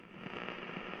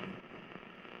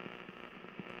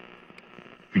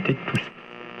You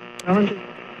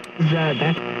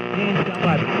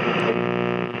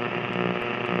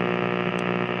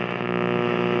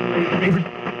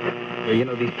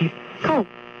know, these people. Oh.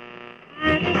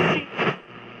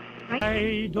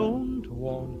 I don't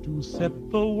want to set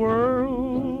the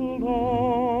world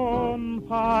on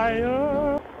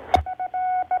fire.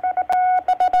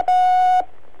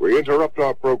 We interrupt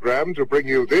our program to bring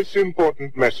you this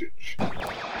important message.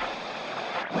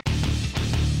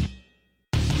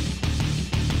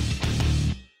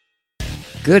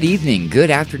 Good evening, good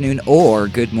afternoon, or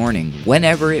good morning,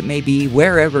 whenever it may be,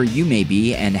 wherever you may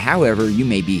be, and however you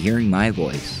may be hearing my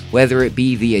voice. Whether it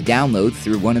be via download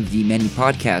through one of the many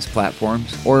podcast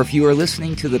platforms, or if you are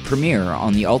listening to the premiere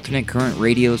on the Alternate Current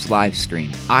Radio's live stream,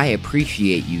 I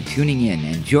appreciate you tuning in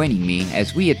and joining me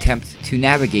as we attempt to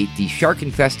navigate the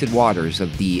shark-infested waters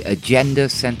of the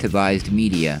agenda-incentivized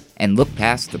media and look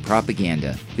past the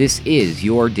propaganda. This is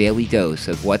your daily dose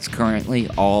of what's currently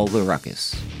all the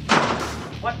ruckus.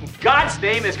 What in God's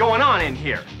name is going on in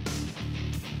here?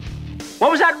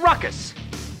 What was that ruckus?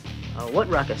 What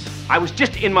ruckus? I was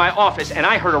just in my office and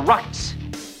I heard a ruckus.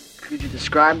 Could you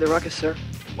describe the ruckus, sir?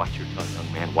 Watch your tongue,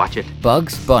 young man. Watch it.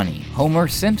 Bugs Bunny, Homer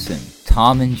Simpson,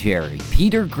 Tom and Jerry,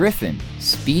 Peter Griffin,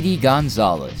 Speedy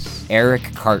Gonzales, Eric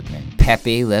Cartman,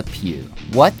 Pepe Le Pew.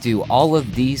 What do all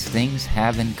of these things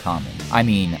have in common? I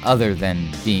mean, other than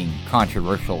being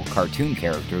controversial cartoon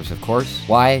characters, of course.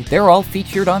 Why, they're all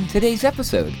featured on today's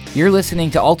episode. You're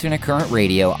listening to Alternate Current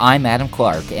Radio. I'm Adam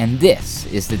Clark, and this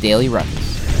is the Daily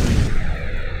Ruckus.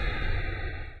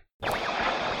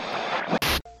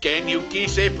 Can you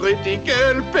kiss a pretty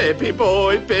girl, Peppy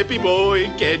boy, Peppy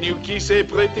boy? Can you kiss a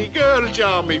pretty girl,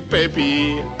 charming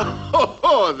Peppy?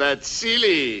 Oh, that's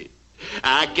silly.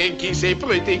 I can kiss a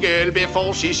pretty girl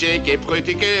before she shake a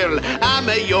pretty girl. I'm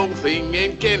a young thing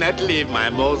and cannot leave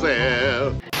my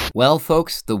mother. Well,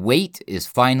 folks, the wait is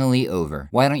finally over.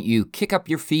 Why don't you kick up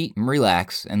your feet and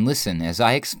relax and listen as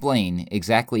I explain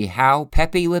exactly how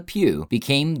Pepe Le Pew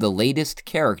became the latest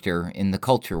character in the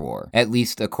culture war, at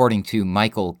least according to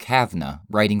Michael Kavna,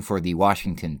 writing for the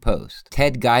Washington Post.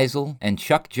 Ted Geisel and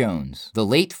Chuck Jones, the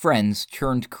late friends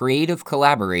turned creative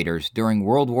collaborators during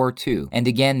World War II, and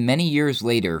again many years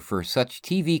later for such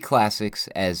TV classics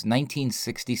as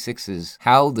 1966's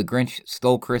How the Grinch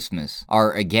Stole Christmas,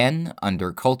 are again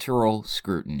under cultural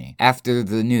scrutiny. After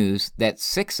the news that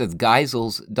 6 of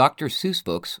Geisel's Dr. Seuss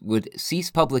books would cease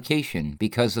publication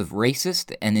because of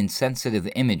racist and insensitive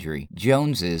imagery,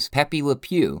 Jones's Pepe Le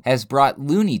Pew has brought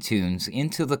Looney Tunes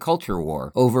into the culture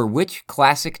war over which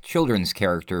classic children's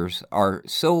characters are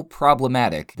so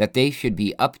problematic that they should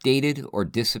be updated or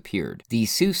disappeared. The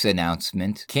Seuss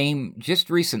announcement came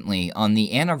just recently on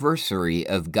the anniversary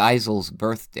of Geisel's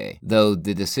birthday, though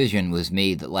the decision was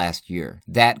made last year.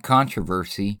 That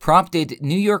controversy prompted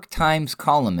New York Times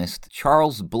columnist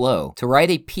Charles Blow to write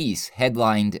a piece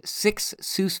headlined 6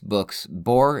 Seuss books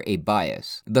bore a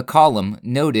bias. The column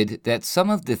noted that some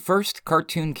of the first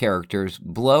cartoon characters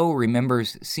Blow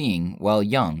remembers seeing while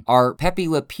young are Pepe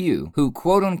Le Pew, who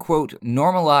quote-unquote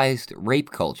normalized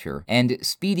rape culture, and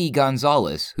Speedy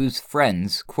Gonzales, whose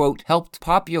friends, quote, helped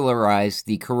popularize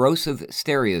the corrosive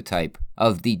stereotype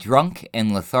of the drunk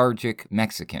and lethargic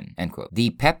Mexican, end quote.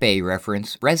 The Pepe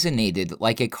reference resonated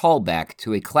like a callback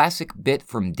to a classic bit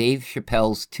from Dave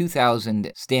Chappelle's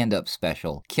 2000 stand-up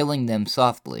special, Killing Them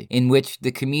Softly, in which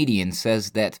the comedian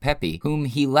says that Pepe, whom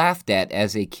he laughed at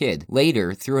as a kid,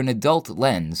 later, through an adult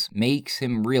lens, makes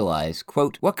him realize,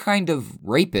 quote, what kind of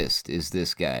rapist is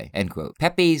this guy, end quote.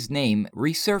 Pepe's name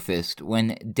resurfaced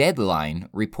when Deadline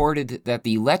reported that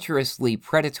the lecherously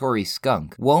predatory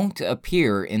skunk won't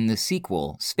appear in the sequel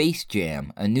Space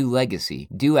Jam: A New Legacy,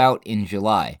 due out in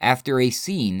July, after a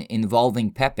scene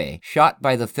involving Pepe, shot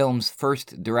by the film's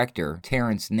first director,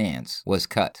 Terrence Nance, was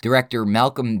cut. Director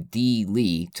Malcolm D.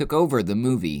 Lee took over the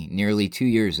movie nearly 2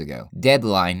 years ago.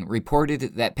 Deadline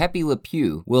reported that Pepe Le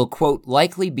Pew will, quote,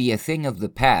 likely be a thing of the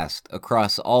past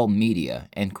across all media,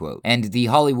 end quote. And The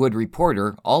Hollywood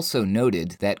Reporter also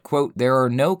noted that, quote, there are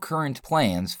no current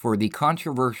plans for the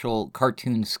controversial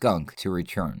cartoon skunk to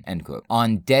return, end quote.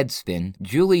 On Deadspin,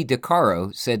 Julie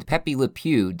DeCaro said Pepe Le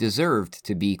Pew deserved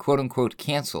to be quote-unquote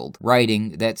canceled,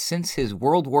 writing that since his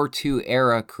World War II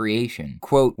era creation,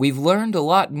 quote, we've learned a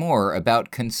lot more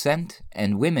about consent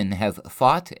and women have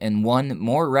fought and won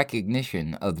more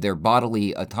recognition of their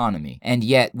bodily autonomy, and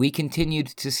yet we continued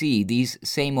to see these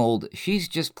same old "she's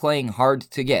just playing hard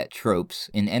to get" tropes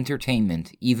in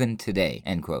entertainment even today,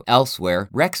 end quote. Elsewhere,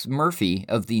 Rex Murphy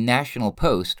of the National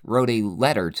Post wrote a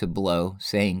letter to Blow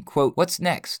saying, quote, "What's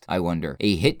next, I wonder?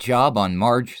 A hit job on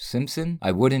Marge Simpson?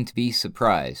 I wouldn't be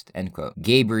surprised," end quote.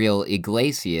 Gabriel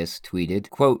Iglesias tweeted,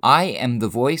 quote, "I am the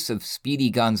voice of Speedy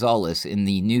Gonzalez in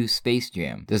the new Space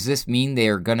Jam. Does this mean they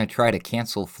are gonna try to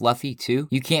cancel Fluffy too?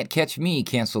 You can't catch me,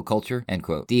 cancel culture," end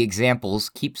quote. The examples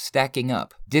keep stacking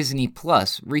up. Disney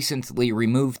Plus recently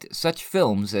removed such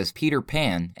films as Peter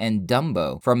Pan and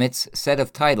Dumbo from its set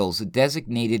of titles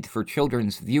designated for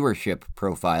children's viewership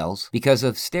profiles because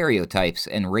of stereotypes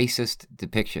and racist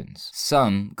depictions.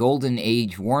 Some Golden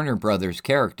Age Warner Brothers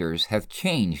characters have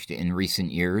changed in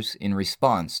recent years in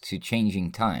response to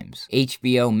changing times.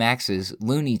 HBO Max's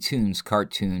Looney Tunes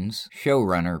cartoons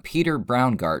showrunner Peter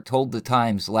Braungart told The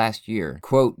Times last year,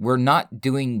 quote, "We're not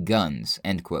doing guns,"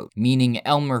 end quote, meaning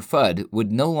Elmer Fudd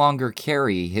would no longer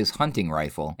carry his hunting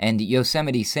rifle, and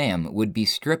Yosemite Sam would be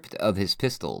stripped of his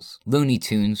pistols. Looney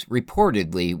Tunes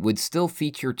reportedly would still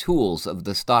feature tools of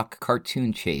the stock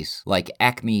cartoon chase, like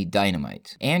Acme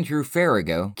Dynamite. Andrew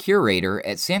Farrago, curator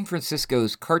at San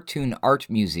Francisco's Cartoon Art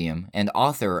Museum and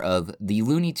author of The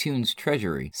Looney Tunes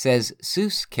Treasury, says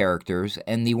Seuss characters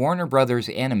and the Warner Brothers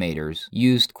animators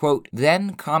used, quote,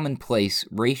 "then commonplace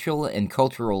racial and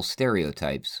cultural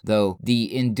stereotypes, though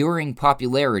the enduring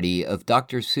popularity of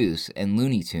Dr. Seuss and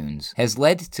Looney Tunes has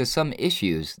led to some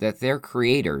issues that their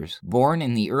creators, born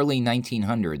in the early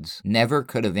 1900s, never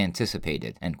could have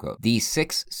anticipated," end quote. The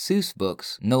 6 Seuss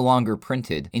books, no longer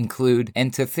printed, include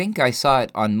And to Think I Saw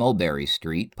It on Mulberry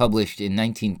Street, published in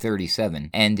 1937,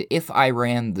 and If I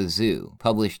Ran the Zoo,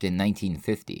 published in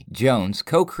 1950. Jones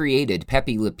co-created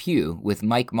Pepe Le Pew with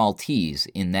Mike Maltese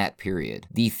in that period.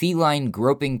 The feline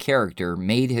groping character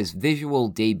made his visual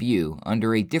debut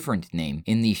under a different name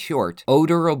in the short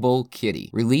Odorable Kitty,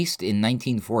 released in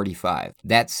 1945.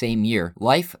 That same year,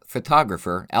 Life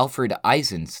photographer Alfred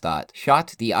Eisenstadt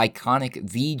shot the iconic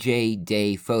VJ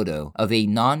Day photo of a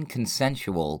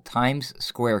non-consensual Times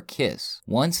Square kiss,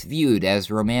 once viewed as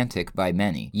romantic by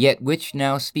many, yet which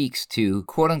now speaks to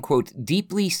quote-unquote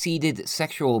deeply seated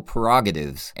sexual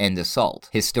prerogatives and assault,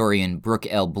 historian Brooke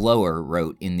L. Blower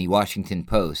wrote in the Washington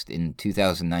Post in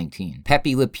 2019.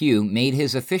 Pepe Le Pew made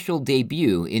his official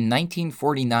debut in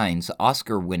 1949's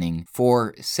Oscar-winning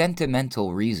For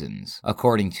Sentimental Reasons.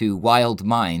 According to Wild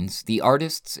Minds, the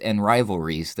artists and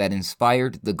rivalries that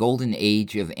inspired the golden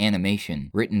age of animation,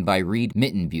 written by Reed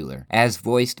Mittenbuehler. As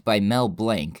voiced by Mel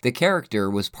Blanc, the character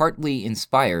was partly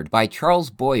inspired by Charles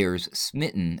Boyer's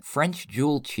smitten French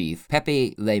jewel chief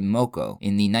Pepe Le Moko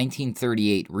in the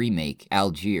 1938 remake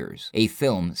Algiers, a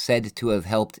film said to have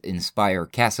helped inspire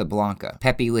Casablanca.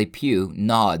 Pepe Le Pew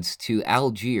nods to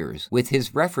Algiers with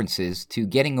his references to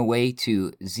getting away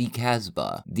to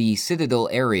Zikazba, the citadel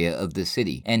area of the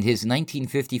city, and his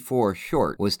 1954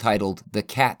 short was titled The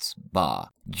Cat's Ba.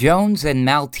 Jones and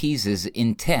Maltese's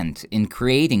intent in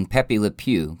creating Pepe Le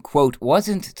Pew, quote,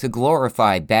 wasn't to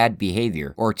glorify bad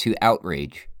behavior or to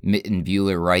outrage,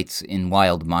 Mittenbuehler writes in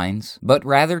Wild Minds, but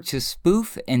rather to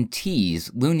spoof and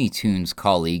tease Looney Tunes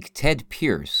colleague Ted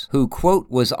Pierce, who, quote,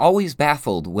 was always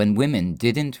baffled when women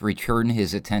didn't return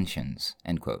his attentions,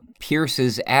 end quote.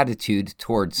 Pierce's attitude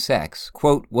toward sex,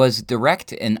 quote, was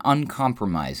direct and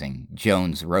uncompromising,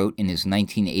 Jones wrote in his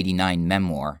 1989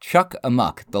 memoir, Chuck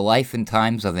Amuck, The Life and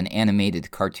Times of an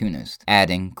Animated Cartoonist,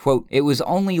 adding, quote, it was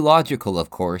only logical, of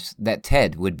course, that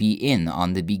Ted would be in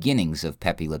on the beginnings of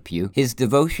Pepe Le Pew. His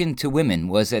devotion to women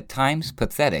was at times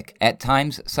pathetic, at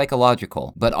times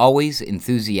psychological, but always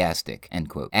enthusiastic, end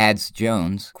quote. Adds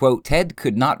Jones, quote, Ted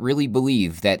could not really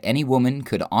believe that any woman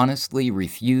could honestly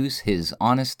refuse his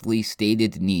honestly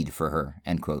stated need for her,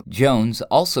 end quote. Jones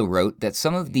also wrote that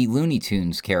some of the Looney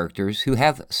Tunes characters who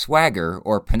have swagger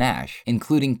or panache,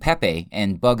 including Pepe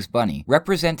and Bugs Bunny,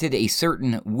 represented a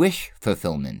certain wish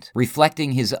fulfillment,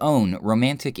 reflecting his own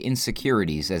romantic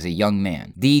insecurities as a young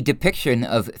man. The depiction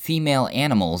of female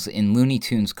animals in Looney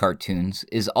Tunes cartoons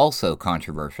is also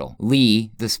controversial.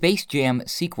 Lee, the Space Jam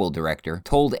sequel director,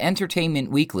 told Entertainment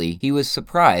Weekly he was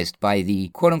surprised by the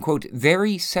quote-unquote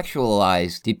very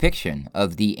sexualized depiction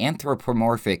of the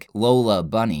anthropomorphic Lola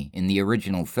Bunny in the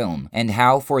original film, and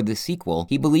how for the sequel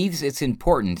he believes it's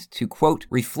important to, quote,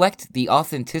 reflect the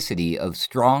authenticity of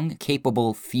strong, capable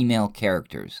likable female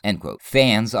characters, end quote.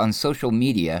 Fans on social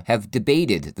media have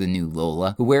debated the new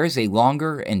Lola, who wears a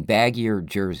longer and baggier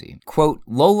jersey. Quote,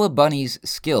 Lola Bunny's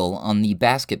skill on the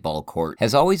basketball court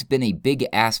has always been a big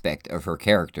aspect of her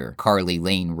character, Carly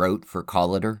Lane wrote for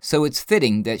Collider, so it's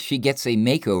fitting that she gets a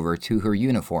makeover to her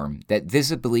uniform that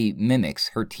visibly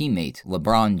mimics her teammate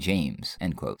LeBron James,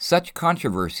 end quote. Such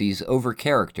controversies over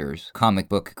characters, comic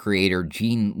book creator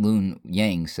Jean Lun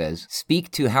Yang says, speak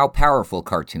to how powerful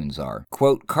cartoons are.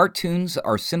 Quote, cartoons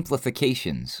are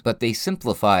simplifications, but they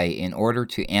simplify in order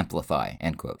to amplify,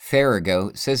 end quote.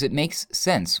 Farrago says it makes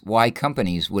sense why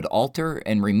companies would alter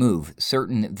and remove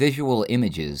certain visual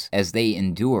images as they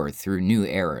endure through new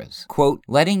eras. Quote,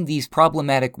 letting these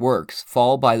problematic works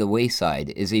fall by the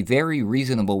wayside is a very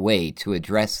reasonable way to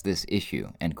address this issue,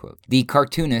 end quote. The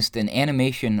cartoonist and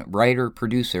animation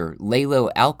writer-producer Lalo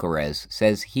Alcaraz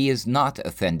says he is not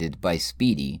offended by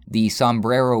Speedy, the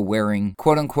sombrero-wearing,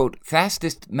 quote-unquote,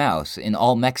 fastest mouse in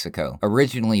all Mexico,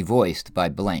 originally voiced by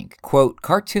blank. Quote,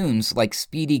 cartoons like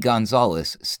Speedy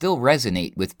Gonzales still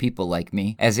resonate with people like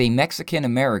me. As a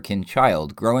Mexican-American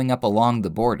child growing up along the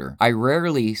border, I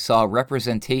rarely saw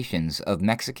representations of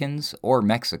Mexicans or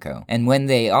Mexico, and when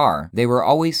they were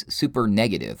always super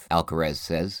negative, Alcaraz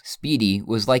says. Speedy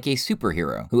was like a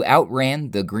superhero who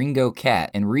outran the gringo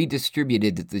cat and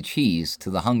redistributed the cheese to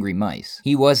the hungry mice.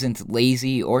 He wasn't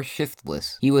lazy or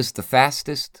shiftless. He was the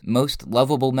fastest, most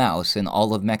lovable mouse in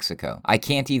all of Mexico. I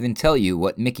can't even tell you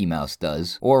what Mickey Mouse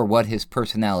does or what his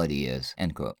personality is,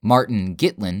 end quote. Martin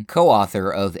Gitlin,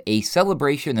 co-author of A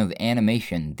Celebration of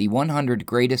Animation, the 100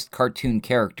 Greatest Cartoon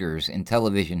Characters in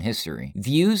Television History,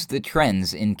 views the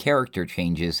trends in character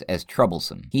changes as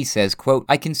troublesome. He says, quote,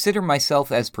 I consider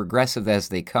myself as progressive as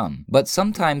they come, but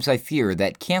sometimes I fear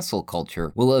that cancel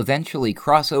culture will eventually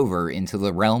cross over into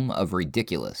the realm of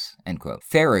ridiculous, end quote.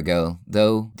 Farrago,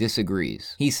 though,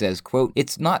 disagrees. He says, quote,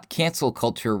 it's not cancel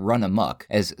culture run amok,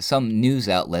 as some news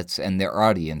outlets and their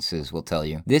audiences will tell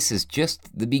you. This is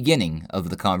just the beginning of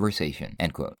the conversation,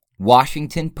 end quote.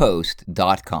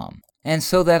 WashingtonPost.com. And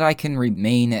so that I can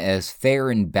remain as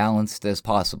fair and balanced as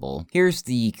possible, here's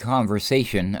the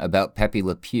conversation about Pepe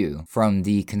Le Pew from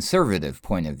the conservative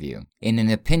point of view, in an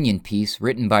opinion piece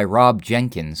written by Rob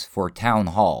Jenkins for Town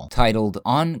Hall, titled,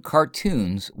 On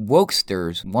Cartoons,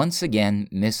 Wokesters Once Again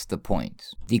Miss the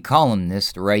Point. The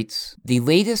columnist writes, the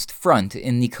latest front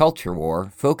in the culture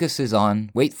war focuses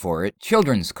on, wait for it,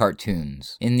 children's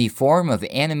cartoons, in the form of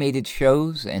animated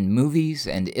shows and movies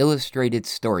and illustrated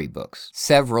storybooks.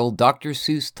 Several Dr.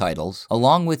 Seuss titles,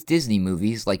 along with Disney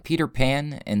movies like Peter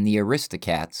Pan and the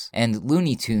Aristocats, and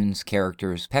Looney Tunes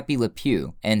characters Pepe Le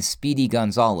Pew and Speedy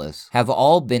Gonzales, have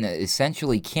all been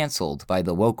essentially cancelled by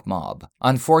the woke mob.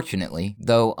 Unfortunately,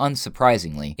 though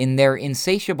unsurprisingly, in their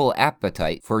insatiable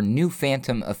appetite for new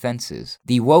phantom offenses,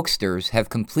 the wokesters have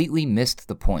completely missed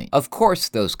the point. Of course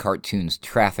those cartoons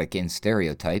traffic in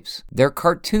stereotypes. They're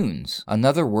cartoons,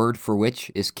 another word for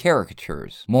which is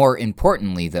caricatures. More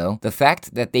importantly, though, the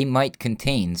fact that they might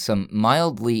contain some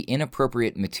mildly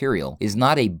inappropriate material is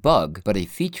not a bug, but a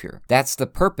feature. That's the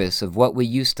purpose of what we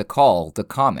used to call the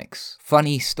comics.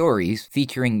 Funny stories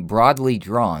featuring broadly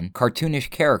drawn,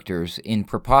 cartoonish characters in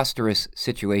preposterous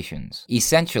situations.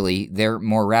 Essentially, they're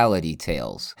morality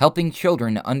tales, helping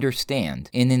children understand,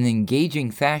 in an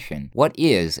engaging fashion, what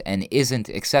is and isn't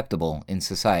acceptable in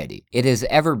society. It has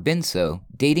ever been so,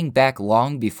 dating back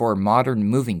long before modern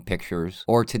moving pictures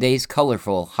or today's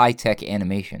colorful high-tech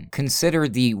animation. Consider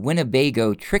the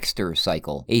Winnebago Trickster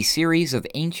cycle, a series of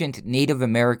ancient Native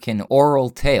American oral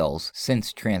tales,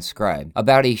 since transcribed,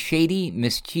 about a shady,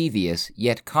 mischievous,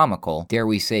 yet comical, dare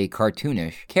we say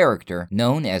cartoonish, character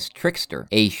known as Trickster.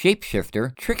 A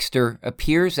shapeshifter, Trickster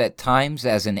appears at times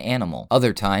as an animal,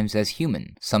 other times as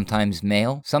human, sometimes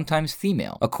male, sometimes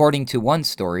female. According to one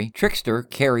story, Trickster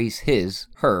carries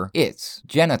its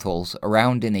genitals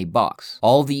around in a box,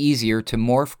 all the easier to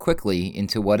morph quickly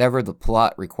into whatever the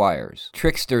plot requires.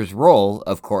 Trickster's role,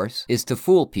 of course, is to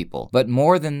fool people, but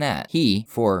more than that, he,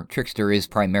 for Trickster is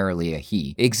primarily a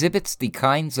he, exhibits the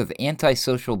kinds of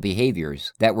antisocial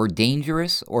behaviors that were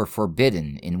dangerous or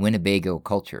forbidden in Winnebago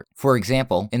culture. For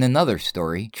example, in another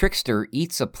story, Trickster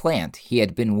eats a plant he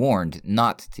had been warned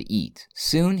not to eat.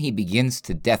 Soon he begins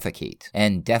to defecate,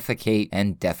 and defecate,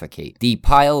 and defecate. The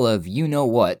pile of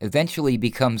you-know-what eventually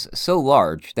becomes so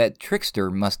large that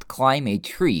Trickster must climb a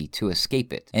tree to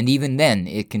escape it, and even then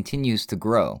it continues to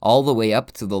grow, all the way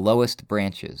up to the lowest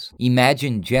branches.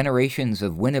 Imagine generations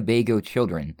of Winnebago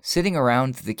children sitting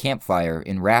around the campfire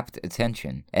in rapt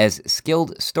attention as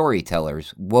skilled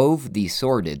storytellers wove the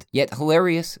sordid yet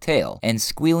hilarious tale and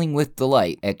squealing with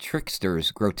delight at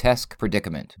Trickster's grotesque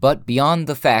predicament. But beyond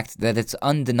the fact that it's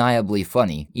undeniably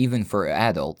funny, even for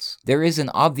adults, there is an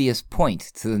obvious point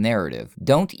to the narrative.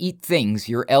 Don't eat things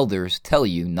your elders tell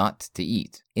you not to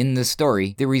eat. In the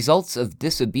story, the results of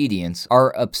disobedience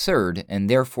are absurd and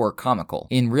therefore comical.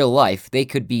 In real life, they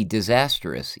could be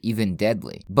disastrous, even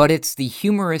deadly. But it's the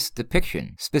humorous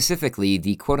depiction, specifically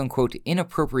the quote-unquote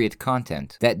inappropriate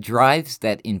content, that drives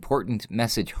that important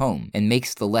message home and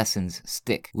makes the lessons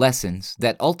stick. Lessons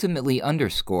that ultimately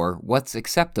underscore what's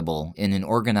acceptable in an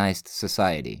organized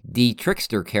society. The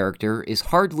Trickster character is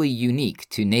hardly unique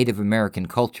to Native American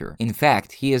culture. In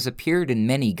fact, he has appeared in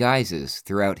many guises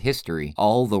throughout history,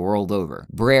 all the world over.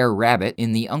 Brer Rabbit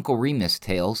in the Uncle Remus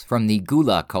tales from the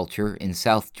Gula culture in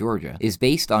South Georgia is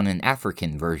based on an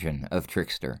African version of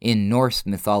Trickster. In Norse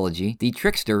mythology, the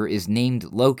Trickster is named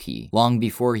Loki long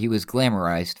before he was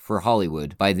glamorized for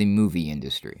Hollywood by the movie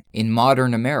industry. In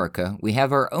modern America, we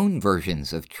have our own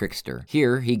versions of Trickster.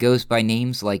 Here, he goes by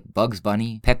names like Bugs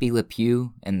Bunny, Pepe Le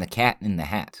Pew, and the Cat in the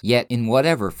Hat. Yet, in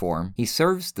whatever form, he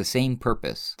serves the same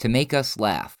purpose: to make us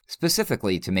laugh,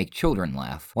 specifically to make children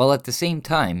laugh, while at the same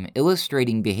time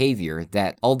illustrating behavior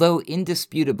that, although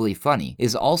indisputably funny,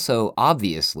 is also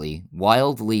obviously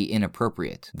wildly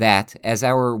inappropriate. That, as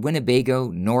our Winnebago,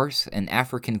 Norse, and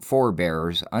African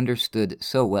forebearers understood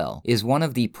so well, is one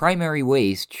of the primary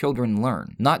ways children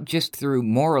learn, not just through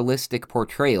moralistic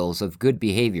portrayals of good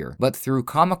behavior, but through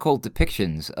comical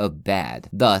depictions of bad.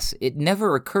 Thus, it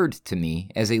never occurred to me,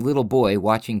 as a little boy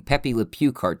watching Pepe Le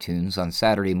Pew cartoons on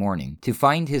Saturday morning, to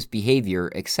find his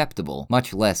behavior acceptable,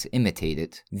 much less imitate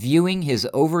it. Viewing his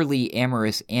overly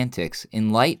amorous antics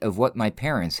in light of what my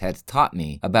parents had taught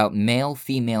me about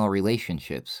male-female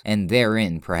relationships, and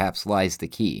therein perhaps lies the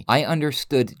key, I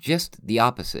understood just the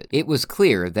opposite. It was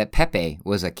clear that Pepe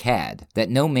was a cad, that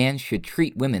no man should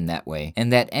treat women that way,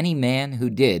 and that any man who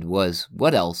did was,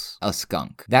 what else, a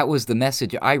skunk. That was the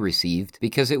message I received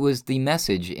because it was the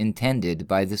message intended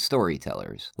by the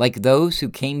storytellers. Like those who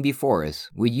came before us,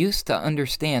 we used to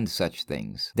understand such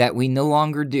things. That we no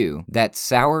longer do. That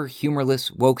sour,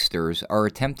 humorless wokesters are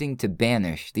attempting to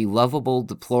banish the lovable,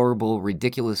 deplorable,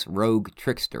 ridiculous rogue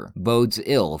Trickster bodes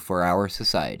ill for our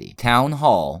society.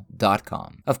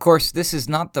 Townhall.com. Of course, this is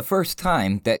not the first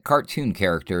time that cartoon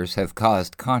characters have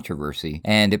caused controversy,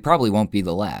 and it probably won't be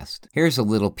the last. Here's a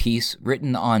little piece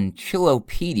written on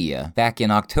Chillopedia back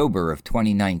in October of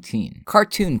 2019.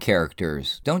 Cartoon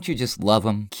characters, don't you just love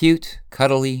them? Cute,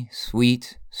 cuddly,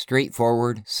 sweet,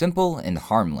 straightforward, simple, and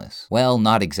harmless. Well,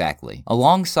 not exactly.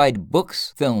 Alongside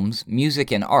books, films, music,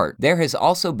 and art, there has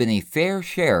also been a fair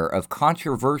share of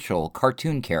controversial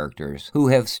cartoon characters who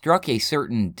have struck a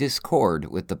certain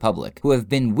discord with the public, who have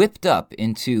been whipped up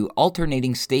into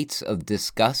alternating states of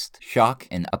disgust, shock,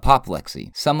 and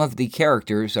apoplexy. Some of the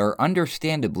characters are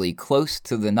understandably close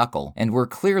to the knuckle and were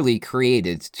clearly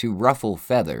created to ruffle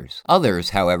feathers.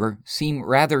 Others, however, seem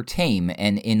rather tame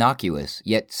and innocuous,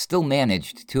 yet still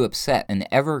managed to upset an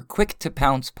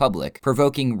ever-quick-to-pounce public,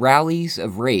 provoking rallies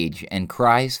of rage and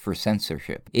cries for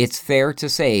censorship. It's fair to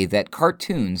say that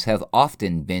cartoons have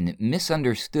often been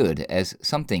misunderstood as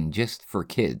something just for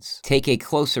kids. Take a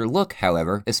closer look,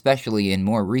 however, especially in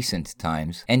more recent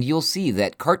times, and you'll see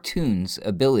that cartoons'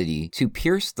 ability to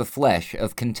pierce the flesh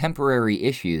of contemporary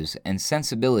issues and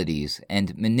sensibilities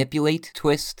and manipulate,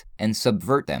 twist, and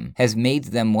subvert them has made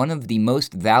them one of the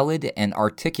most valid and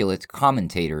articulate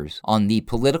commentators on the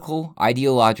political,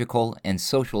 ideological, and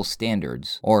social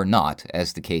standards, or not,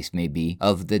 as the case may be,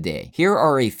 of the day. Here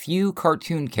are a few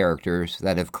cartoon characters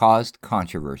that have caused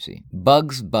controversy.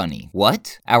 Bugs Bunny.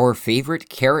 What? Our favorite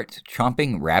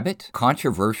carrot-chomping rabbit?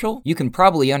 Controversial? You can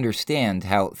probably understand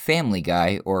how Family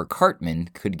Guy or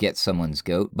Cartman could get someone's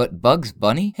goat, but Bugs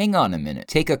Bunny? Hang on a minute.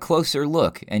 Take a closer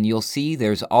look, and you'll see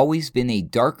there's always been a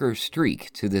darker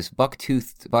streak to this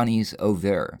buck-toothed bunny's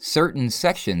oeuvre. Certain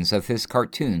sections of his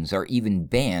cartoons are even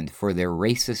banned for their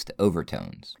racist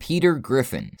overtones. Peter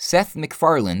Griffin. Seth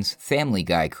MacFarlane's Family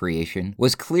Guy creation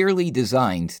was clearly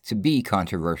designed to be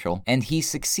controversial, and he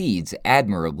succeeds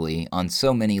admirably on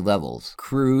so many levels.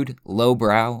 Crude,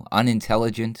 lowbrow,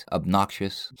 unintelligent,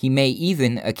 obnoxious. He may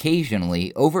even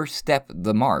occasionally overstep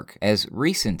the mark, as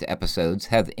recent episodes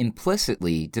have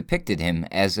implicitly depicted him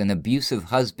as an abusive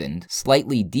husband,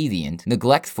 slightly deviant,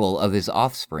 neglectful of his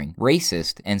offspring,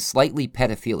 racist, and slightly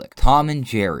pedophilic. Tom and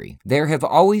Jerry. There have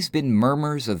always been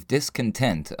murmurs of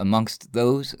discontent amongst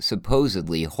those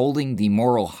supposedly holding the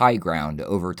moral high ground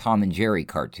over Tom and Jerry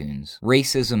cartoons,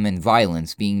 racism and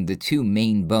violence being the two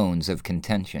main bones of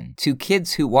contention. To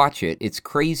kids who watch it, it's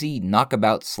crazy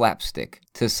knockabout slapstick.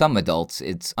 To some adults,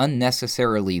 it's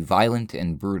unnecessarily violent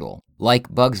and brutal.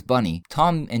 Like Bugs Bunny,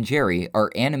 Tom and Jerry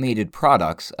are animated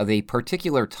products of a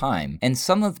particular time, and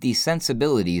some of the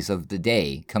sensibilities of the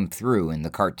day come through in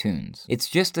the cartoons. It's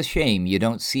just a shame you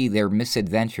don't see their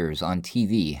misadventures on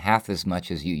TV half as much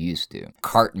as you used to.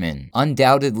 Cartman.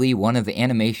 Undoubtedly one of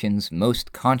animation's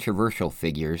most controversial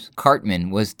figures, Cartman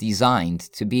was designed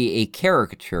to be a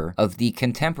caricature of the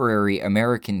contemporary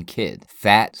American kid.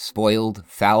 Fat, spoiled,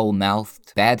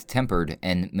 foul-mouthed, bad-tempered,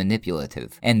 and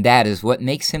manipulative. And that is what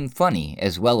makes him funny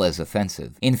as well as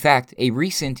offensive. In fact, a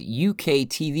recent UK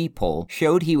TV poll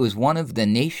showed he was one of the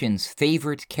nation's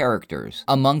favorite characters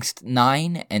amongst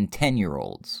 9 and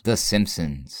 10-year-olds. The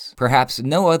Simpsons. Perhaps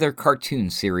no other cartoon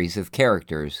series of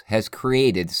characters has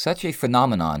created such a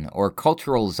phenomenon or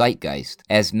cultural zeitgeist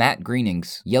as Matt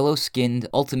Groening's yellow-skinned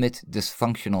ultimate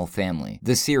dysfunctional family.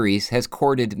 The series has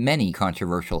courted many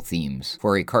controversial themes,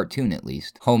 for a cartoon at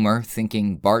least. Homer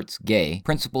thinking Bart's gay,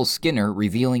 Principal Skinner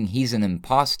revealing he's an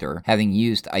imposter, having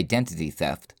used identity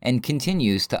theft, and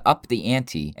continues to up the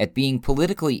ante at being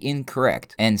politically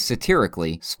incorrect and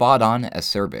satirically spot-on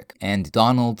acerbic. And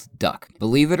Donald Duck.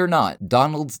 Believe it or not,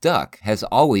 Donald Duck has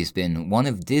always been one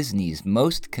of Disney's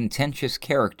most contentious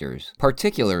characters,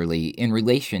 particularly in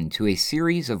relation to a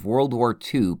series of World War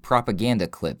II propaganda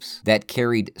clips that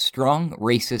carried strong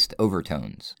racist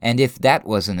overtones. And if that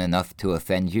wasn't enough to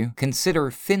offend you,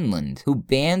 consider Finland, who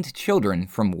banned children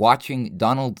from watching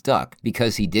Donald Duck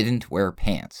because he didn't wear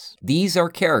pants. These are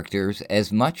characters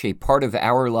as much a part of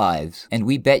our lives, and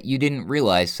we bet you didn't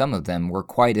realize some of them were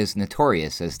quite as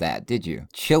notorious as that, did you?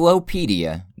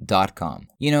 Chillopedia.com.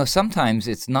 You know, sometimes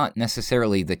it's not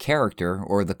necessarily the character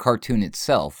or the cartoon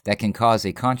itself that can cause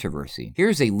a controversy.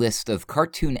 Here's a list of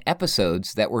cartoon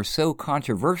episodes that were so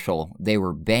controversial they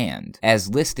were banned, as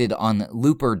listed on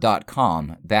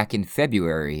Looper.com back in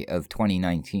February of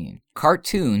 2019.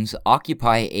 Cartoons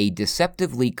occupy a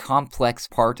deceptively complex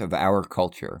part of our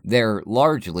culture. They're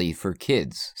largely for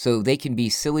kids, so they can be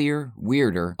sillier,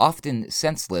 weirder, often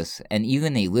senseless, and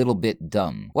even a little bit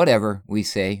dumb. Whatever, we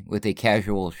say, with a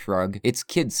casual shrug, it's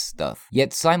kids' stuff.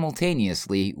 Yet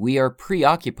simultaneously, we are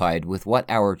preoccupied with what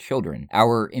our children,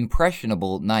 our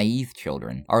impressionable, naive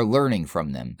children, are learning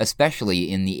from them, especially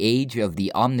in the age of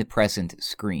the omnipresent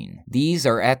screen. These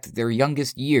are at their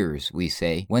youngest years, we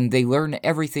say, when they learn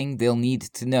everything they'll need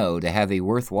to know to have a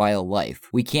worthwhile life.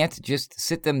 We can't just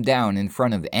sit them down in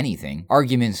front of anything.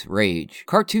 Arguments rage.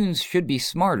 Cartoons should be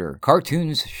smarter.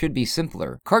 Cartoons should be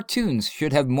simpler. Cartoons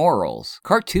should have morals.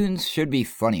 Cartoons should be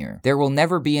funnier. There will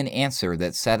never be an answer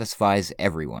that satisfies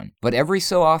everyone. But every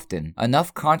so often,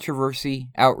 enough controversy,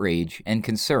 outrage, and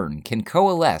concern can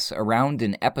coalesce around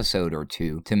an episode or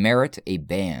two to merit a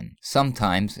ban.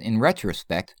 Sometimes, in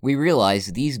retrospect, we realize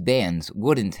these bans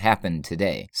wouldn't happen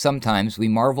today. Sometimes we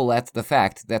marvel at the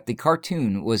fact that the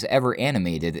cartoon was ever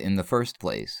animated in the first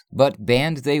place. But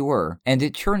banned they were, and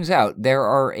it turns out there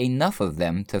are enough of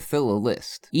them to fill a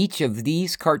list. Each of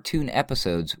these cartoon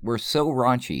episodes were so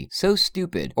raunchy, so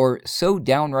stupid, or so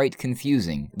downright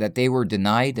confusing that they were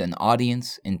denied an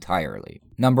audience entirely.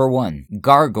 Number 1.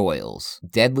 Gargoyles,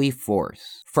 Deadly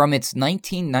Force. From its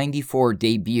 1994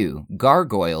 debut,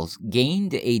 Gargoyles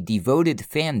gained a devoted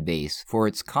fan base for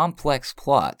its complex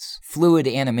plots, fluid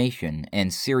animation,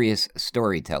 and serious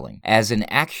storytelling. As an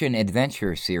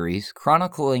action-adventure series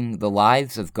chronicling the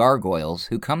lives of gargoyles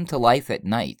who come to life at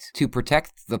night to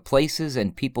protect the places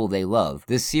and people they love,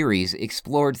 the series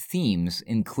explored themes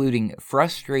including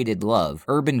frustrated love,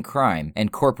 urban crime,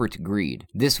 and corporate greed.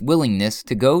 This willingness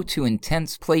to go to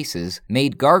intense places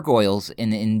made Gargoyles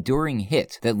an enduring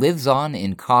hit that lives on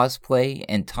in cosplay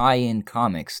and tie-in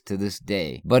comics to this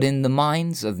day. But in the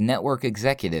minds of network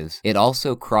executives, it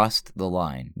also crossed the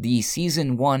line. The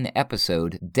Season 1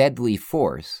 episode, Deadly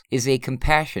Force, is a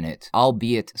compassionate,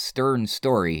 albeit stern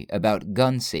story about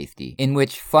gun safety, in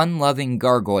which fun-loving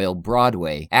gargoyle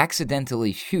Broadway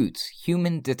accidentally shoots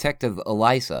human detective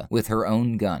Eliza with her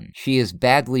own gun. She is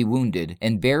badly wounded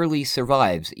and barely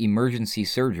survives emergency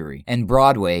surgery, and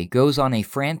Broadway goes on a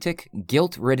frantic,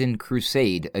 guilt-ridden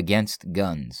crusade against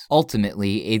guns.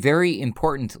 Ultimately, a very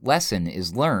important lesson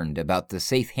is learned about the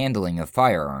safe handling of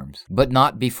firearms, but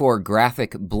not before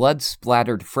graphic,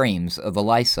 blood-splattered frames of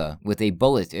Elisa with a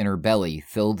bullet in her belly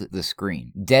filled the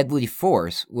screen. Deadly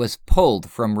Force was pulled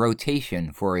from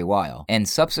rotation for a while, and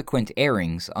subsequent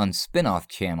airings on spin-off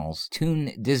channels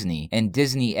Toon Disney and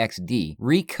Disney XD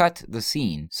recut the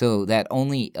scene so that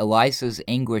only Elisa's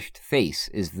anguished face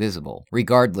is visible.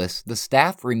 Regardless, the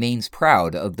staff remains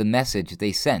proud of the message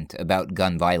they sent about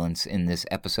gun violence in this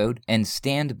episode and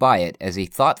stand by it as a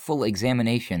thoughtful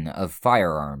examination of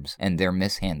firearms and their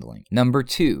mishandling. Number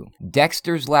 2.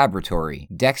 Dexter's Laboratory,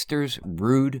 Dexter's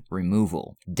Rude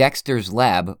Removal. Dexter's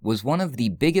Lab was one of the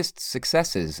biggest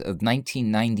successes of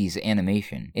 1990s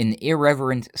animation, an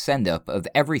irreverent send-up of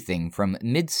everything from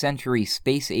mid-century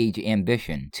space-age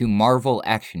ambition to Marvel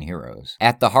action heroes.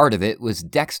 At the heart of it was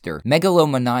Dexter,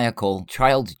 megalomaniacal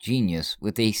child genius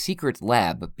with a secret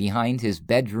lab behind his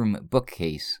bedroom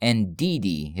bookcase, and Dee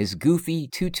Dee, his goofy,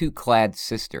 tutu-clad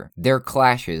sister. Their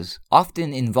clashes,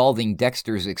 often involving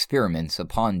Dexter's experiments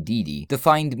upon Dee Dee,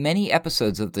 defined many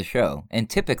episodes of the show, and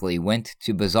typically went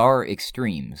to bizarre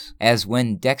extremes, as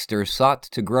when Dexter sought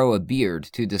to grow a beard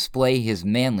to display his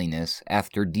manliness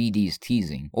after Dee Dee's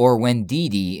teasing, or when Dee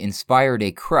Dee inspired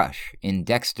a crush in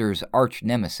Dexter's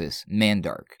arch-nemesis,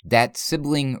 Mandark. That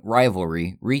sibling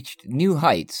rivalry reached new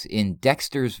heights in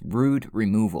Dexter's Rude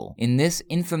Removal. In this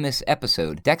infamous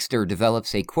episode, Dexter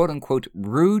develops a quote-unquote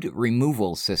rude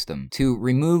removal system to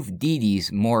remove Dee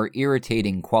Dee's more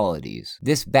irritating qualities.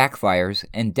 This backfires,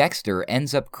 and Dexter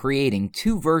ends up creating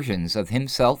two versions of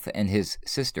himself and his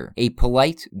sister, a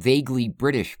polite, vaguely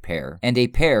British pair, and a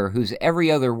pair whose every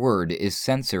other word is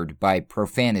censored by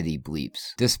profanity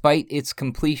bleeps. Despite its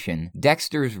completion,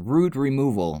 Dexter's Rude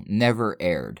Removal never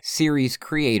aired. Series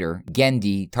creator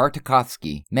Genndy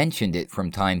Tartakovsky mentioned it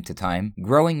from time to time,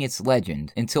 growing its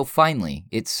legend, until finally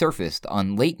it surfaced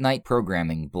on late-night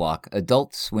programming block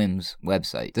Adult Swim's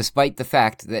website. Despite the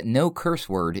fact that no curse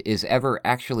word is ever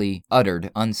actually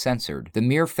uttered uncensored, the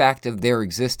mere fact of their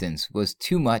existence was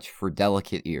too much for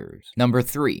delicate ears. Number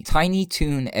 3. Tiny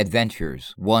Toon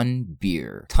Adventures, One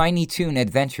Beer. Tiny Toon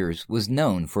Adventures was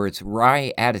known for its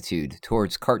wry attitude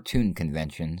towards cartoon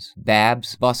conventions.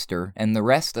 Babs, Buster, and the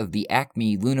rest of the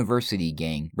Acme Looniversity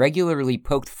gang regularly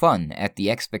poked fun at the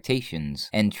expectations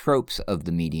and tropes of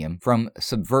the medium, from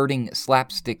subverting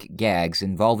slapstick gags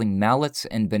involving mallets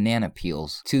and banana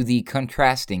peels to the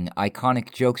contrasting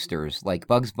iconic jokesters like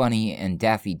Bugs Bunny and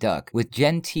Daffy Duck with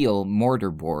genteel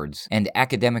mortarboards and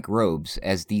academic robes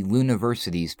as the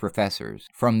Looniversity's professors.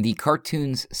 From the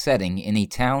cartoon's setting in a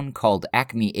town called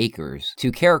Acme Acres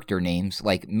to character names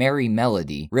like Merry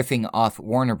Melody, riffing off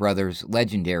Warner Brothers'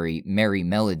 legendary Merry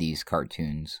Melodies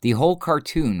cartoons, the whole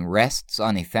cartoon rests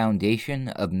on a foundation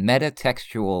of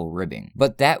metatextual ribbing.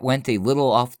 But that went a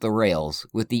little off the rails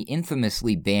with the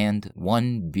infamously banned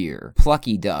One Beer.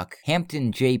 Plucky Duck,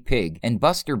 Hampton J. Pig, and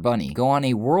Buster Bunny go on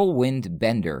a whirlwind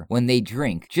bender when they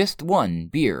drink just one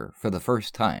beer for the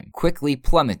first time, quickly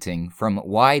plummeting from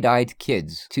wide-eyed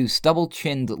kids to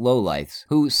stubble-chinned lowlifes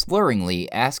who slurringly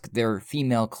ask their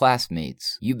female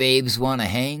classmates, "You babes wanna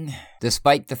hang?"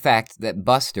 Despite the fact that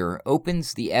Buster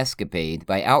opens the escapade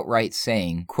by outright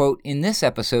saying, quote, "In this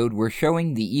episode we're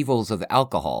showing the evils of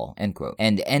alcohol," end quote,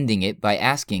 and ending it by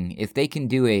asking if they can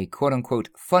do a quote-unquote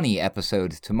funny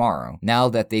episode tomorrow, now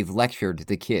that they've lectured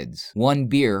the kids. One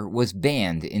Beer was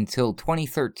banned until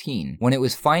 2013, when it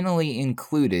was finally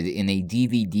included in a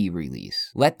DVD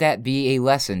release. Let that be a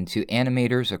lesson to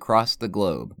animators across the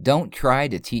globe. Don't try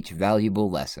to teach valuable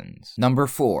lessons. Number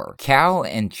 4. Cow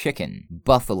and Chicken,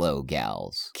 Buffalo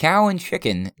Gals. Cow and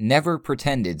Chicken never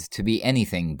pretended to be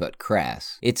anything but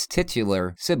crass. Its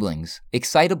titular siblings,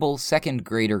 excitable second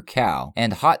grader Cow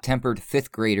and hot-tempered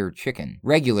fifth grader Chicken,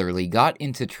 regularly got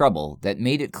into trouble that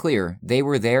made it clear they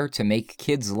were there to make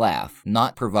kids laugh,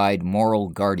 not provide moral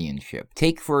guardianship.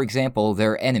 Take, for example,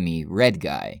 their enemy, Red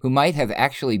Guy, who might have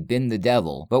actually been the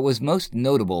devil, but was most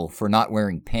notable for not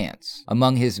wearing pants.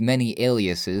 Among his many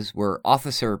aliases were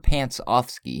Officer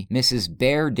Pants-Offsky, Mrs.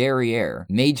 Bear Derriere,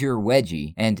 Major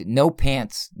Wedgie, and No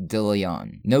Pants de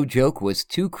Leon. No joke was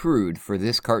too crude for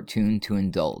this cartoon to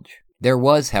indulge. There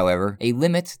was, however, a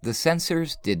limit the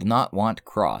censors did not want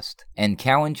crossed, and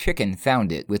Cow and Chicken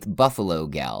found it with Buffalo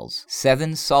Gals,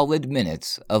 7 solid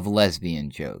minutes of lesbian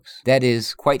jokes. That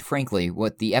is, quite frankly,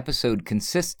 what the episode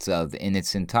consists of in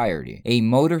its entirety. A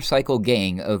motorcycle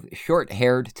gang of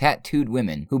short-haired, tattooed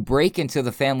women who break into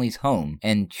the family's home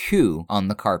and chew on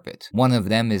the carpet. One of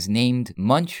them is named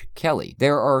Munch Kelly.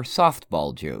 There are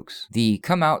softball jokes. The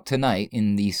 "Come Out Tonight"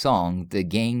 in the song the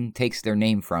gang takes their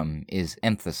name from is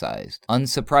emphasized.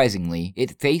 Unsurprisingly,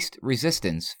 it faced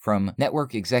resistance from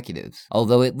network executives,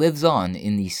 although it lives on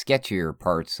in the sketchier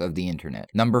parts of the internet.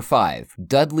 Number 5.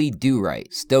 Dudley Do-Right,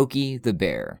 Stokey the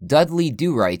Bear. Dudley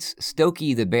Do-Right's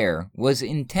Stokey the Bear was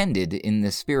intended in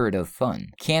the spirit of fun.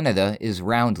 Canada is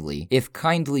roundly, if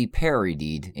kindly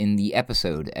parodied in the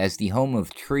episode as the home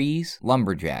of trees,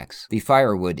 lumberjacks, the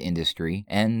firewood industry,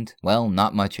 and, well,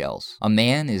 not much else. A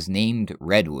man is named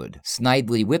Redwood.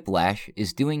 Snidely Whiplash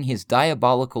is doing his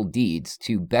diabolical deeds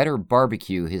to better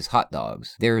barbecue his hot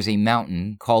dogs. There is a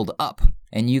mountain called Up,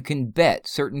 and you can bet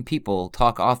certain people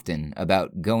talk often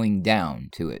about going down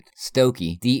to it.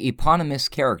 Stokey, the eponymous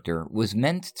character, was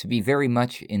meant to be very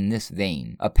much in this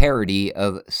vein, a parody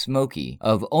of Smokey,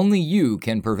 of Only You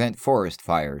Can Prevent Forest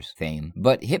Fires fame,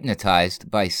 but hypnotized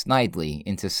by Snidely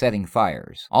into setting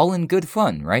fires. All in good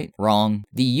fun, right? Wrong.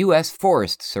 The U.S.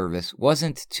 Forest Service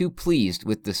wasn't too pleased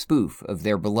with the spoof of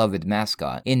their beloved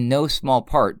mascot, in no small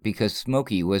part because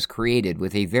Smokey was created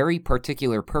with a very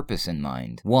particular purpose in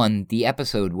mind. One, the episode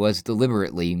was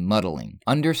deliberately muddling.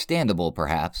 Understandable,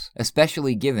 perhaps,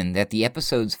 especially given that the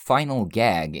episode's final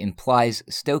gag implies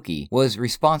Stokey was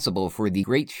responsible for the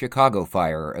Great Chicago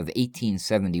Fire of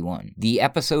 1871. The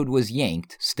episode was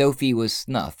yanked, Stokey was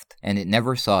snuffed, and it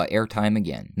never saw airtime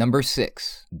again. Number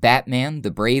 6. Batman the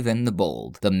Brave and the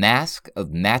Bold, The Mask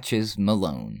of Matches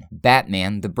Malone.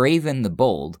 Batman the Brave and the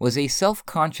Bold was a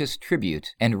self-conscious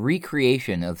tribute and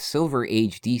recreation of Silver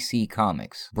Age DC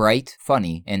comics. Bright,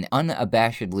 funny, and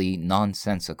unabashedly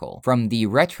nonsensical. From the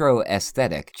retro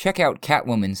aesthetic, check out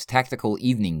Catwoman's tactical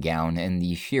evening gown and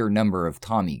the sheer number of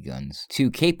Tommy guns, to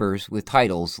capers with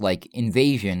titles like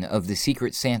Invasion of the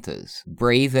Secret Santas.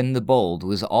 Brave and the Bold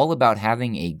was all about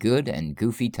having a good and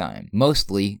goofy time.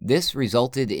 Mostly, this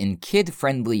resulted in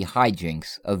kid-friendly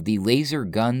hijinks of the laser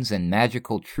guns and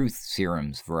magical truth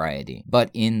serums variety.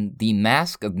 But in The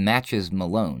Mask of Matches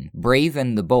Malone, Brave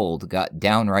and the Bold got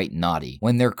downright naughty.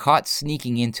 When they're caught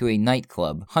sneaking into a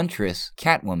nightclub, Huntress,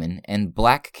 Catwoman, and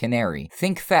Black Canary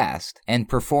think fast and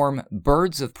perform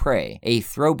Birds of Prey, a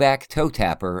throwback toe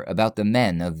tapper about the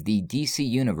men of the DC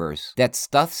universe that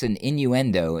stuffs an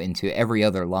innuendo into every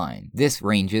other line. This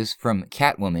ranges from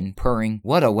Catwoman purring,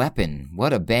 "What a weapon,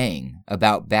 what a bang,"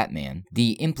 about Batman,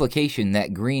 the implication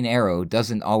that Green Arrow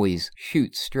doesn't always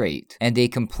shoot straight, and a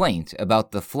complaint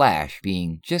about the Flash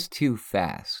being just too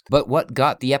fast. But what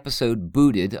got the episode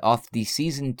booted off the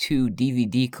Season 2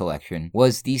 DVD collection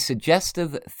was the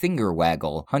suggestive finger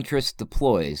waggle Huntress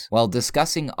deploys while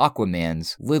discussing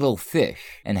Aquaman's Little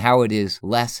Fish and how it is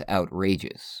less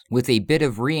outrageous. With a bit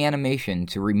of reanimation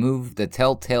to remove the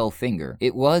telltale finger,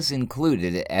 it was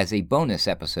included as a bonus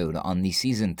episode on the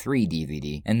Season 3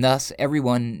 DVD, and thus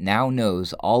everyone now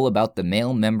knows all about the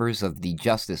male members of the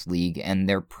Justice League and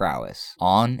their prowess,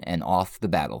 on and off the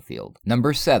battlefield.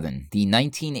 Number 7. The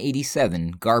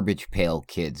 1987 Garbage Pail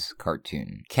Kids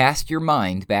cartoon. Cast your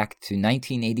mind back to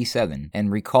 1987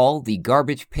 and recall the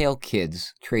Garbage Pail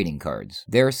Kids trading cards.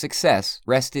 Their success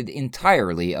rested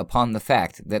entirely upon the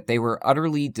fact that they were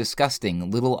utterly disgusting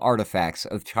little artifacts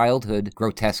of childhood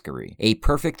grotesquerie, a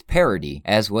perfect parody,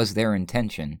 as was their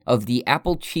intention, of the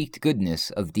apple-cheeked goodness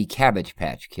of the Cabbage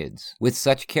Patch Kids. With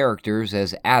such characters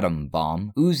as Atom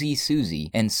Bomb, Oozy Susie,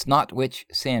 and Snotwitch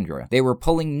Sandra, they were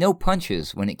pulling no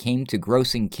punches when it came to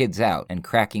grossing kids out and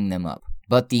cracking them up.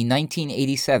 But the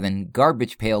 1987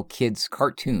 Garbage Pail Kids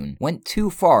cartoon went too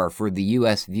far for the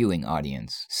US viewing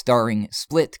audience, starring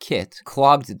Split Kit,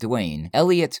 Clogged Dwayne,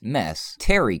 Elliot Mess,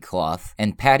 Terry Cloth,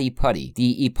 and Patty Putty.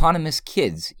 The eponymous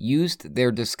kids used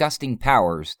their disgusting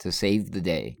powers to save the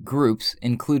day. Groups,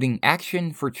 including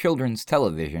Action for Children's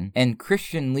Television and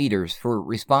Christian Leaders for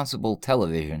Responsible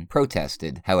Television,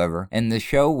 protested, however, and the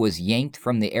show was yanked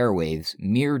from the airwaves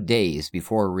mere days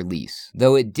before release.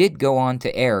 Though it did go on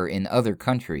to air in other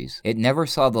countries, it never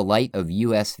saw the light of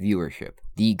US viewership.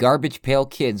 The Garbage Pail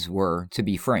Kids were, to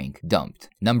be frank, dumped.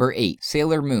 Number 8.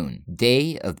 Sailor Moon,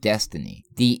 Day of Destiny.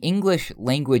 The English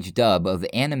language dub of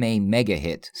anime mega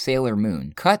hit Sailor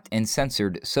Moon cut and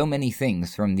censored so many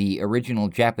things from the original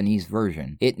Japanese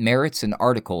version, it merits an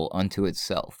article unto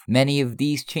itself. Many of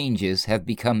these changes have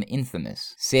become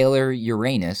infamous. Sailor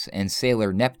Uranus and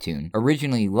Sailor Neptune,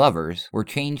 originally lovers, were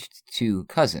changed to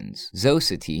cousins.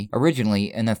 Zocity,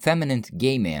 originally an effeminate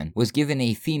gay man, was given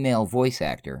a female voice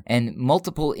actor, and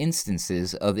multiple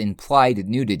instances of implied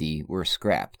nudity were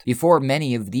scrapped. Before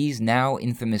many of these now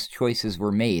infamous choices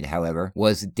were made, however,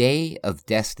 was Day of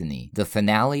Destiny, the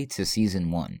finale to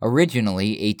Season 1.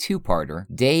 Originally a two-parter,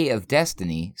 Day of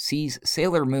Destiny sees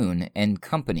Sailor Moon and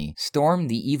company storm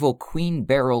the evil Queen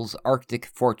Beryl's Arctic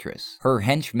fortress. Her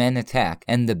henchmen attack,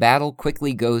 and the battle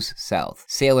quickly goes south.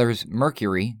 Sailors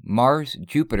Mercury, Mars,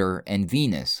 Jupiter, and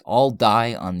Venus all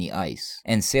die on the ice,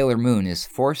 and Sailor Moon is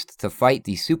forced to fight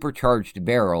the supercharged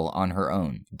Beryl on her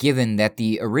own. Given that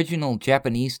the original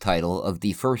Japanese title of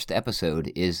the first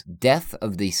episode is Death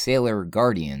of the Sailor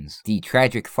Guardians, the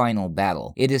tragic final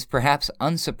battle, it is perhaps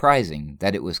unsurprising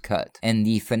that it was cut, and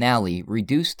the finale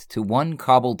reduced to one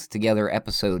cobbled-together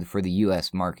episode for the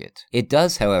US market. It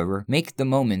does, however, make the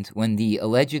moment when the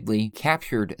allegedly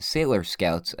captured Sailor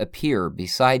Scouts appear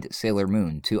beside Sailor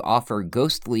Moon to offer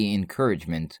ghostly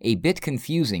encouragement a bit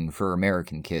confusing for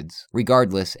American kids.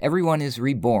 Regardless, everyone is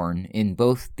reborn in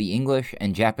both the English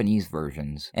and Japanese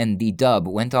versions, and the dub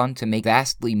went on to make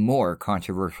vastly more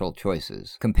controversial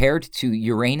choices. Compared to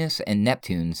Uranus and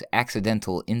Neptune's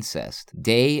accidental incest,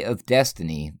 Day of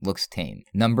Destiny looks tame.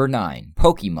 Number 9.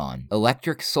 Pokemon,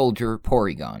 Electric Soldier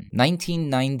Porygon.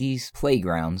 1990s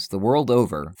playgrounds the world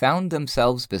over found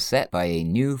themselves beset by a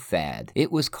new fad.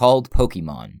 It was called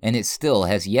Pokemon, and it still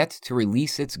has yet to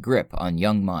release its grip on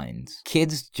young minds.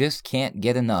 Kids just can't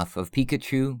get enough of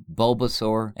Pikachu,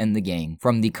 Bulbasaur, and the gang,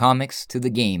 from the comics to the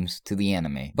games to the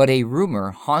anime. But a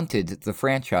rumor haunted the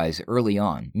franchise early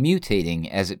on, mutating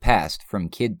as it passed from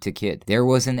kid to kid. There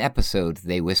was an episode,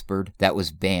 they whispered, that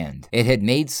was banned. It had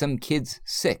made some kids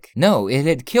sick. No, it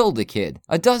had killed a kid,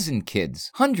 a dozen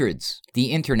kids, hundreds.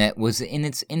 The internet was in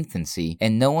its infancy,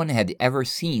 and no one had ever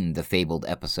seen the fabled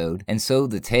episode, and so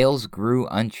the tales grew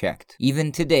unchecked.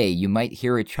 Even today, you might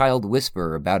hear a child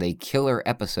whisper about a killer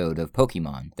episode of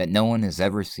Pokemon that no one has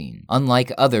ever seen.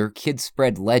 Unlike other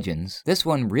kid-spread legends, this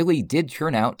one really did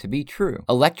turn out to be true.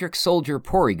 Electric Soldier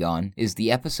Porygon is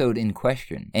the episode in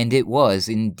question, and it was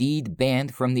indeed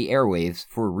banned from the airwaves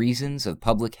for reasons of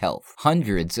public health.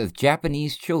 Hundreds of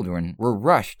Japanese children were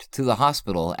rushed to the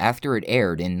hospital after it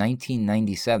aired in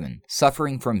 1997,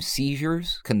 suffering from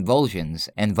seizures, convulsions,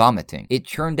 and vomiting. It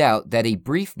turned out that a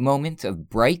brief moment of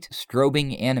bright,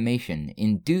 strobing animation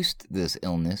induced this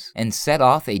illness and set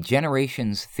off a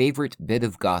generation's favorite bit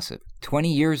of gossip.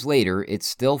 20 years later, it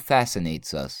still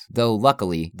fascinates us, though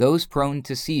luckily, those prone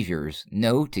to seizures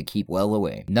know to keep well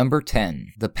away. Number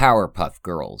 10. The Powerpuff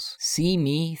Girls. See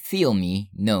me, feel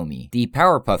me, know me. The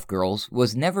Powerpuff Girls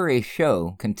was never a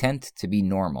show content to be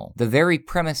normal. The very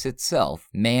premise itself,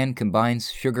 man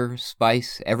combines sugar,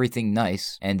 spice, everything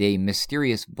nice, and a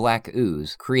mysterious black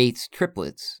ooze, creates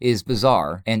triplets, is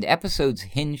bizarre, and episodes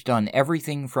hinged on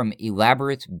everything from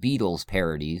elaborate Beatles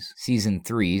parodies, Season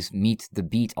 3's Meet the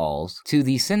Beat-Alls, to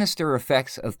the sinister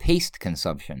effects of paste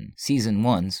consumption, Season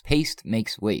 1's Paste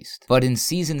Makes Waste. But in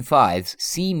Season 5's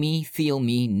See Me, Feel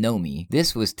Me, Know Me,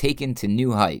 this was taken to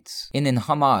new heights. In an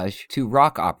homage to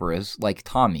rock operas like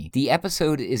Tommy, the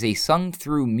episode is a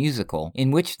sung-through musical in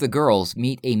which the girls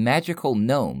meet a magical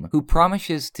gnome who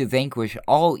promises to vanquish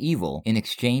all evil in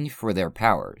exchange for their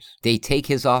powers. They take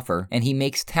his offer, and he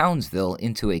makes Townsville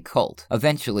into a cult.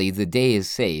 Eventually, the day is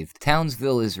saved,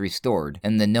 Townsville is restored,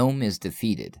 and the gnome is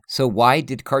defeated. So why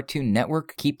did Cartoon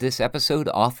Network keep this episode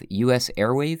off US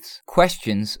airwaves?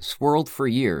 Questions swirled for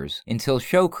years, until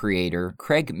show creator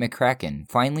Craig McCracken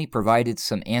finally provided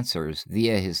some answers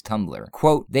via his Tumblr.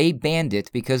 Quote, they banned it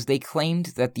because they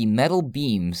claimed that the metal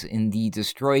beams in the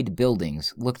destroyed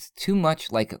buildings looked too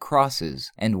much like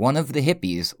crosses, and one of the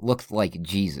hippies looked like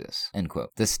Jesus, end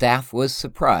quote. The staff was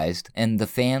surprised, and the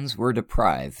fans were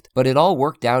deprived, but it all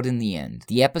worked out in the end.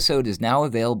 The episode is now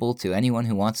available to anyone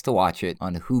who wants to watch it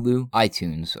on Hulu,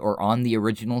 iTunes, or on the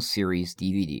original series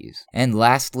DVDs. And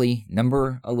lastly,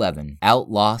 number 11,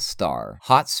 Outlaw Star,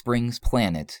 Hot Springs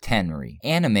Planet, Tannery.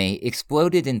 Anime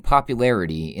exploded in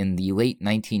popularity in the late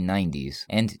 1990s,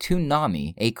 and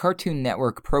Toonami, a Cartoon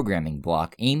Network programming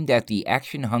block aimed at the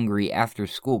action-hungry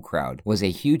after-school crowd, was a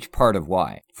huge part of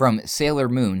why. From Sailor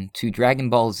Moon to Dragon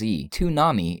Ball Z,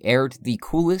 Toonami aired the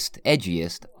coolest,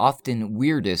 edgiest, often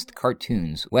weirdest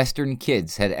cartoons Western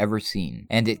kids had ever seen,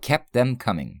 and it kept them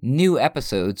coming. New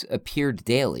episodes appeared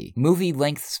daily.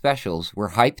 Movie-length specials were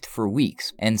hyped for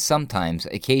weeks, and sometimes,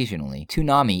 occasionally,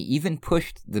 Toonami even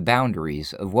pushed the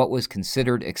boundaries of what was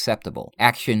considered acceptable.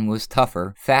 Action was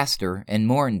tougher, faster, and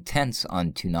more intense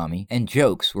on Toonami, and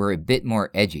jokes were a bit more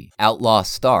edgy. Outlaw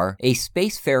Star, a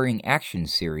spacefaring action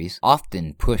series,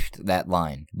 often pushed that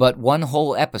line. But one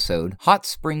whole episode, Hot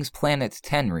Springs Planet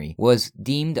Tenri, was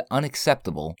deemed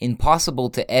unacceptable,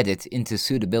 impossible to edit into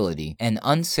suitability, and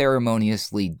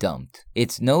unceremoniously dumped.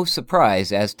 It's no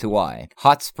surprise as to why.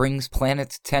 Hot Springs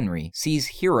Planet Tenri sees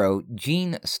hero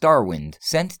Gene Starwind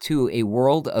sent to a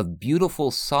world of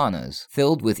beautiful saunas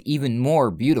filled with even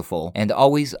more beautiful and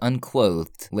always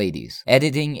unclothed ladies.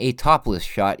 Editing a topless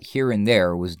shot here and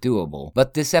there was doable,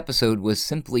 but this episode was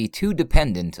simply too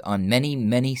dependent on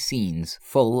many scenes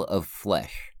full of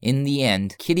flesh. In the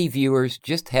end, kiddie viewers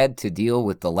just had to deal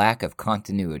with the lack of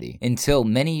continuity, until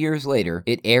many years later,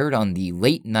 it aired on the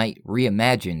late-night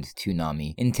reimagined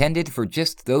Toonami, intended for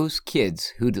just those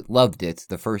kids who'd loved it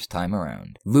the first time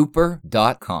around.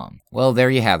 Looper.com. Well,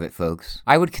 there you have it, folks.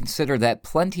 I would consider that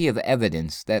plenty of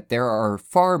evidence that there are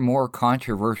far more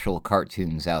controversial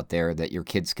cartoons out there that your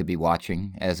kids could be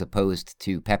watching, as opposed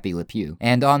to Pepe Le Pew.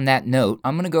 And on that note,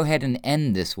 I'm gonna go ahead and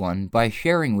end this one by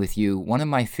sharing with you one of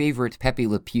my favorite Pepe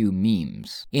Le Pew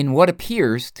memes. In what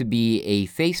appears to be a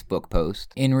Facebook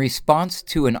post, in response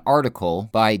to an article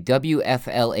by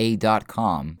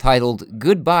WFLA.com titled,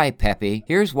 "Goodbye, Pepe,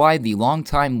 here's why the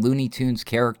longtime Looney Tunes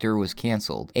character was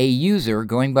canceled," a user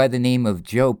going by the name of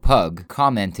Joe Pug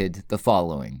commented the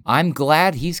following: "I'm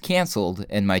glad he's canceled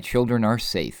and my children are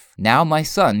safe. Now my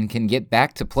son can get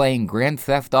back to playing Grand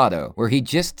Theft Auto, where he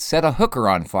just set a hooker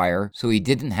on fire so he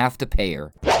didn't have to pay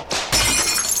her."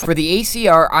 For the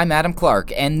ACR, I'm Adam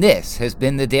Clark, and this has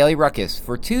been the Daily Ruckus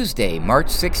for Tuesday,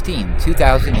 March 16,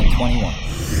 2021.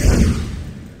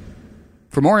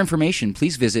 For more information,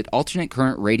 please visit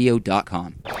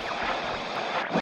alternatecurrentradio.com.